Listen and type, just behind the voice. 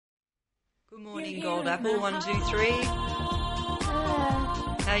Good morning, Gold Apple 123.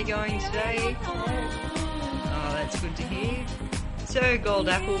 How are you going today? Oh, that's good to hear. So, Gold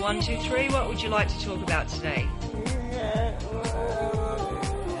Apple 123, what would you like to talk about today?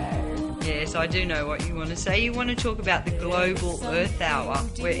 Yes, I do know what you want to say. You want to talk about the Global Earth Hour,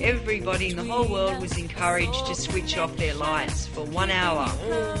 where everybody in the whole world was encouraged to switch off their lights for 1 hour.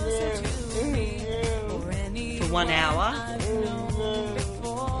 For 1 hour.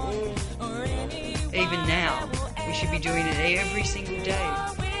 Even now, we should be doing it every single day.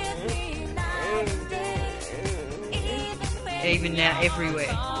 Even now, everywhere.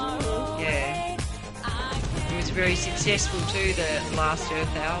 Yeah. It was very successful too, the last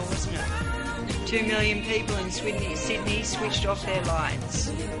Earth Hour, wasn't it? 2 million people in Sydney switched off their lights.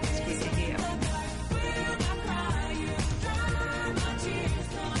 It's good to hear.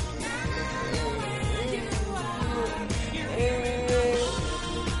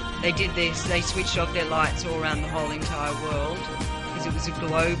 They did this, they switched off their lights all around the whole entire world because it was a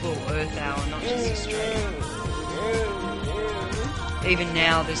global Earth Hour, not just Australia. Even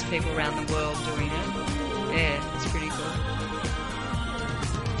now there's people around the world doing it. Yeah, it's pretty cool.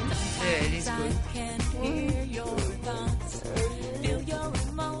 Yeah, it is good.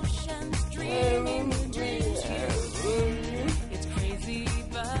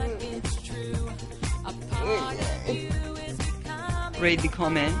 Read the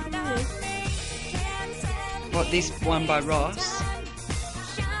comment. What, this one by Ross?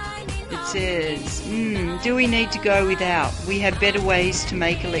 It says, do we need to go without? We have better ways to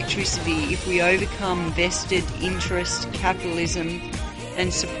make electricity if we overcome vested interest capitalism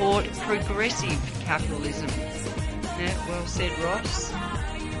and support progressive capitalism. Yeah, well said, Ross.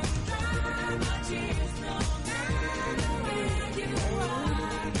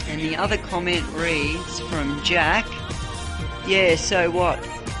 And the other comment reads from Jack. Yeah, so what?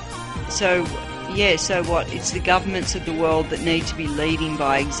 So what? It's the governments of the world that need to be leading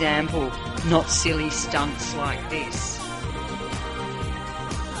by example, not silly stunts like this.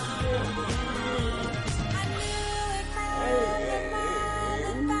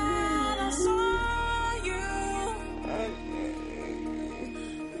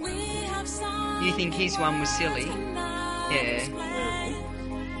 You think his one was silly? Yeah.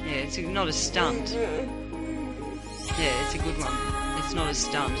 Yeah, it's not a stunt. Yeah, it's a good one. It's not a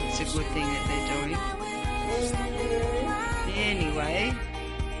stunt, it's a good thing that they're doing. Anyway.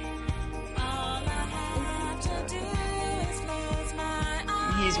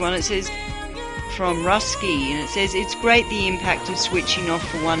 Here's one, it says, from Rusky, and it says, it's great the impact of switching off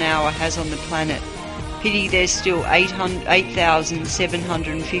for 1 hour has on the planet. Pity there's still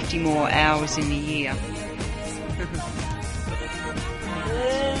 8,750 more hours in the year.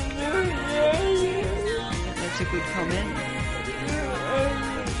 That's a good comment.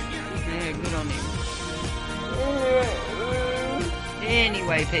 Yeah, good on him.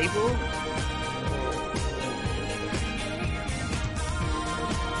 Anyway, people.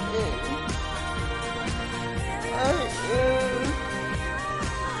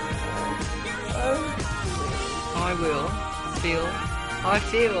 I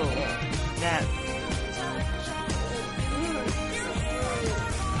feel that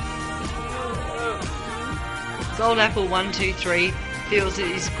Gold Apple 123 feels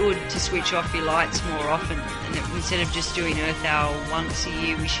it is good to switch off your lights more often, and that instead of just doing Earth Hour once a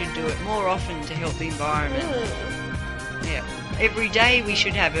year, we should do it more often to help the environment. Yeah, every day we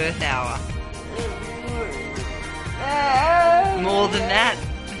should have Earth Hour. More than that.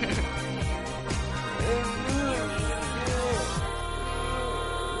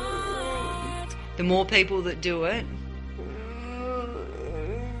 The more people that do it,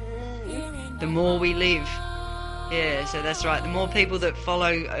 the more we live. Yeah, so that's right. The more people that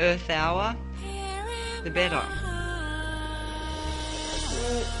follow Earth Hour, the better.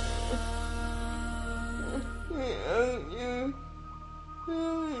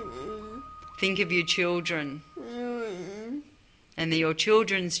 Think of your children and your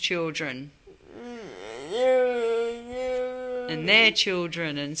children's children and their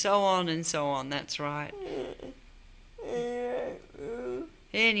children and so on and so on. That's right.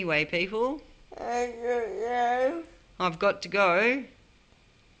 Anyway, people, I've got to go.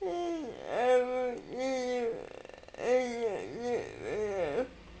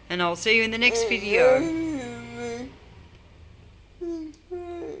 And I'll see you in the next video.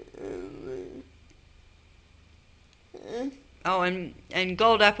 Oh, and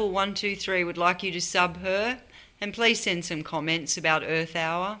Gold Apple 123 would like you to sub her, and please send some comments about Earth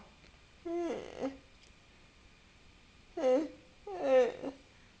Hour.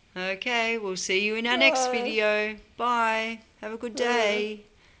 Okay, we'll see you in our next video. Bye. Have a good day.